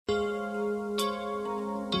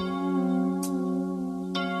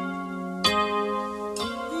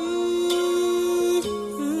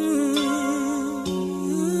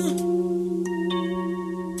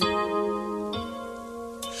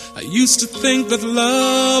used to think that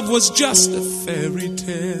love was just a fairy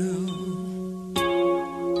tale,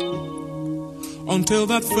 until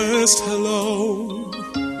that first hello,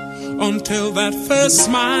 until that first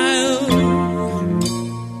smile.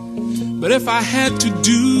 But if I had to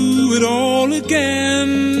do it all again,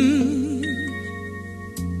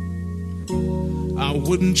 I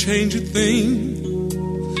wouldn't change a thing,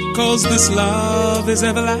 'cause this love is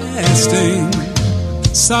everlasting.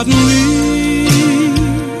 Suddenly,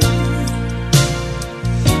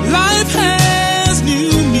 life has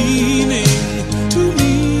new meaning to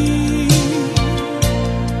me.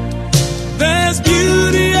 There's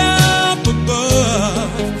beauty up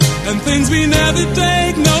above, and things we never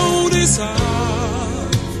take notice of.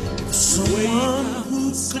 Someone who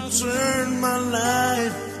could turn my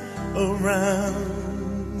life around.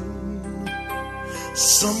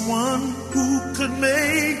 Someone who could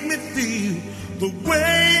make me feel the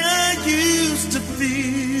way I used to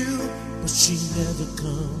feel, but she never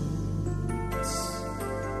comes.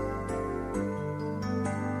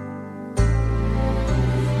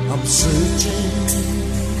 I'm searching,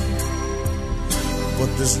 but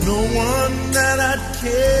there's no one that I'd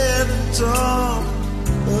care to talk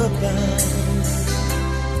about.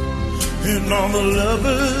 And all the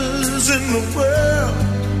lovers in the world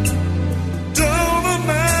don't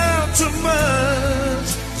amount to much.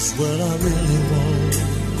 'Cause what I really want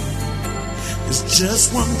is just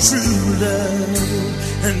one true love,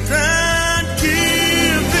 and I'd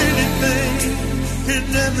give anything and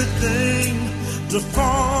everything to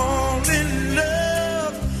fall in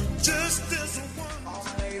love just as one.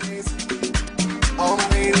 All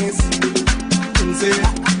ladies, Kunze,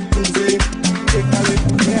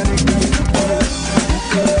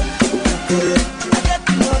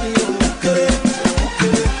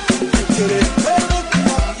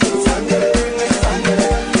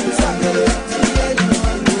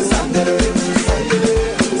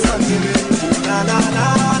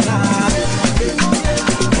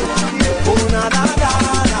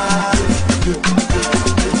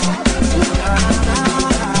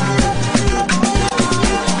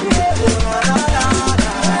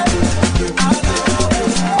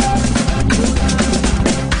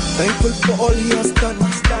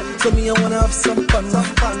 so me, I wanna have some fun.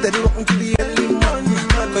 Steady walking to the early morning.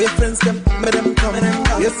 Call your friends, them, make them come.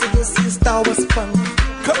 Yesterday, sister was fun.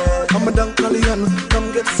 I'm a dunk Calian, come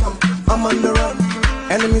get some. I'm on the run.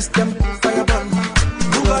 Enemies, them, fire burn.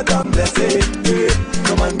 Who got them, let's say, hey.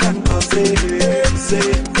 Come on, can go say, hey, say,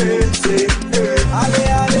 hey, say, hey. Ale,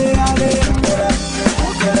 ale, ale.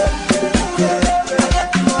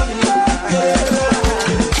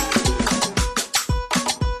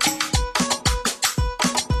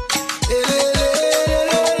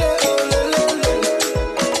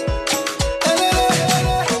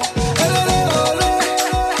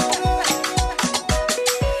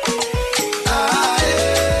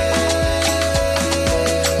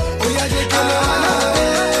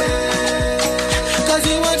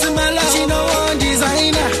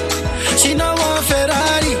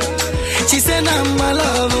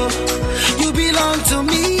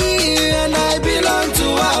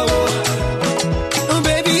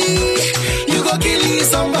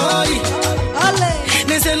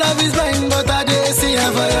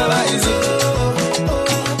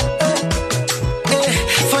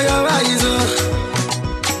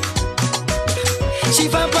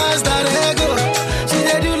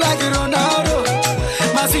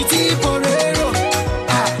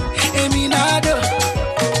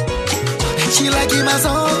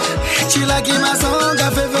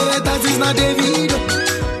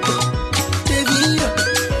 David,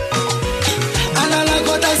 and I like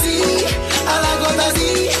what I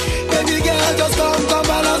see, baby girl, just come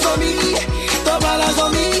balance on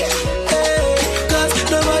me, hey, 'cause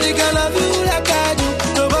nobody can love you like I do,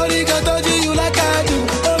 nobody can touch you like I do,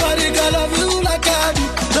 nobody can love you like I do,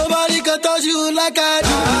 nobody can touch you like I do.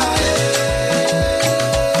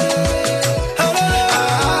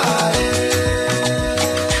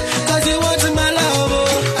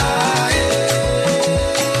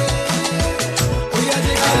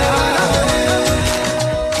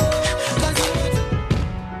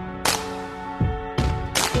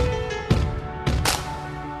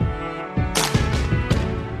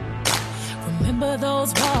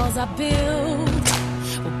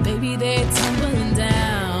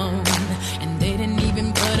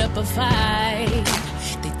 Fight.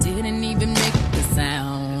 They didn't even make the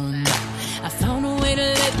sound. I found a way to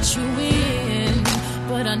let you in,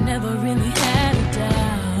 but I never really had a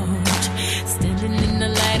doubt. Standing in the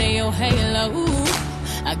light of your halo,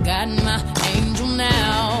 I got my angel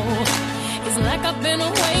now. It's like I've been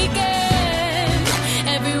awakened.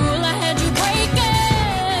 Every rule I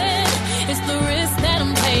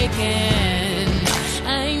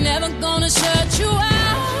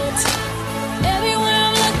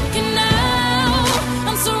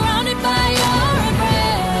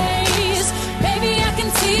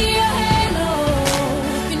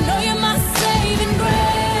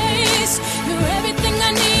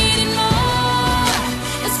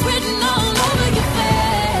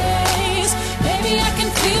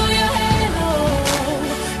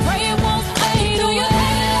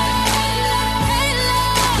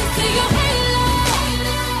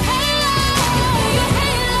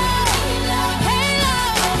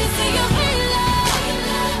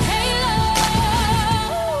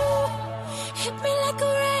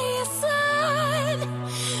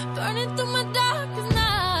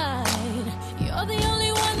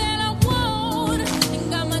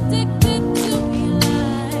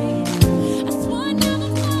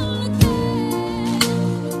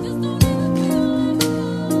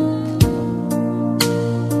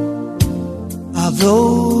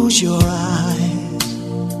those your eyes?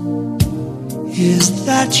 Is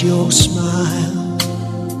that your smile?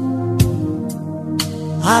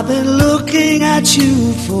 I've been looking at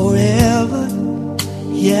you forever,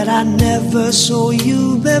 yet I never saw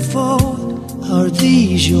you before. Are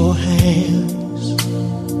these your hands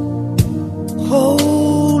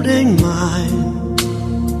holding mine?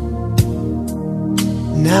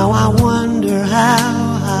 Now I wonder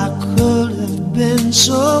how I could have been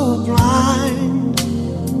so blind.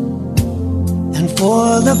 And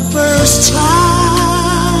for the first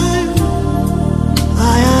time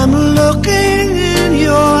I am looking in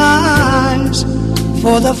your eyes.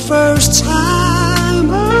 For the first time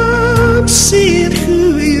I'm seeing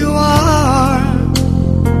who you are.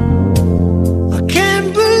 I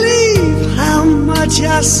can't believe how much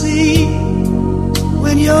I see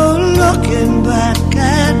when you're looking back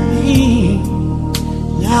at me.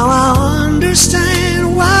 Now I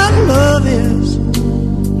understand what love is.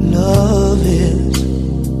 Love is.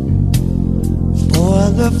 For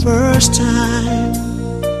the first time.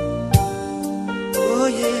 Oh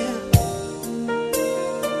yeah.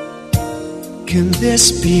 Can this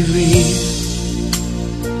be real?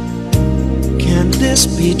 Can this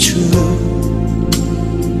be true?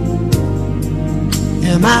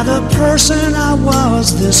 Am I the person I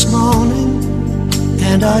was this morning?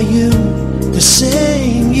 And are you the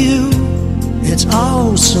same you? It's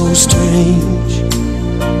all so strange.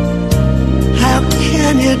 How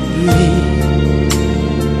can it be?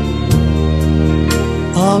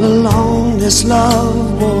 All along this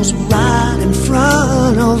love was right in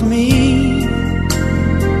front of me.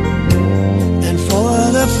 And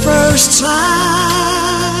for the first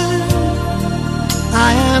time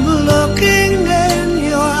I am looking in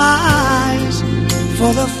your eyes.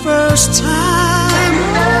 For the first time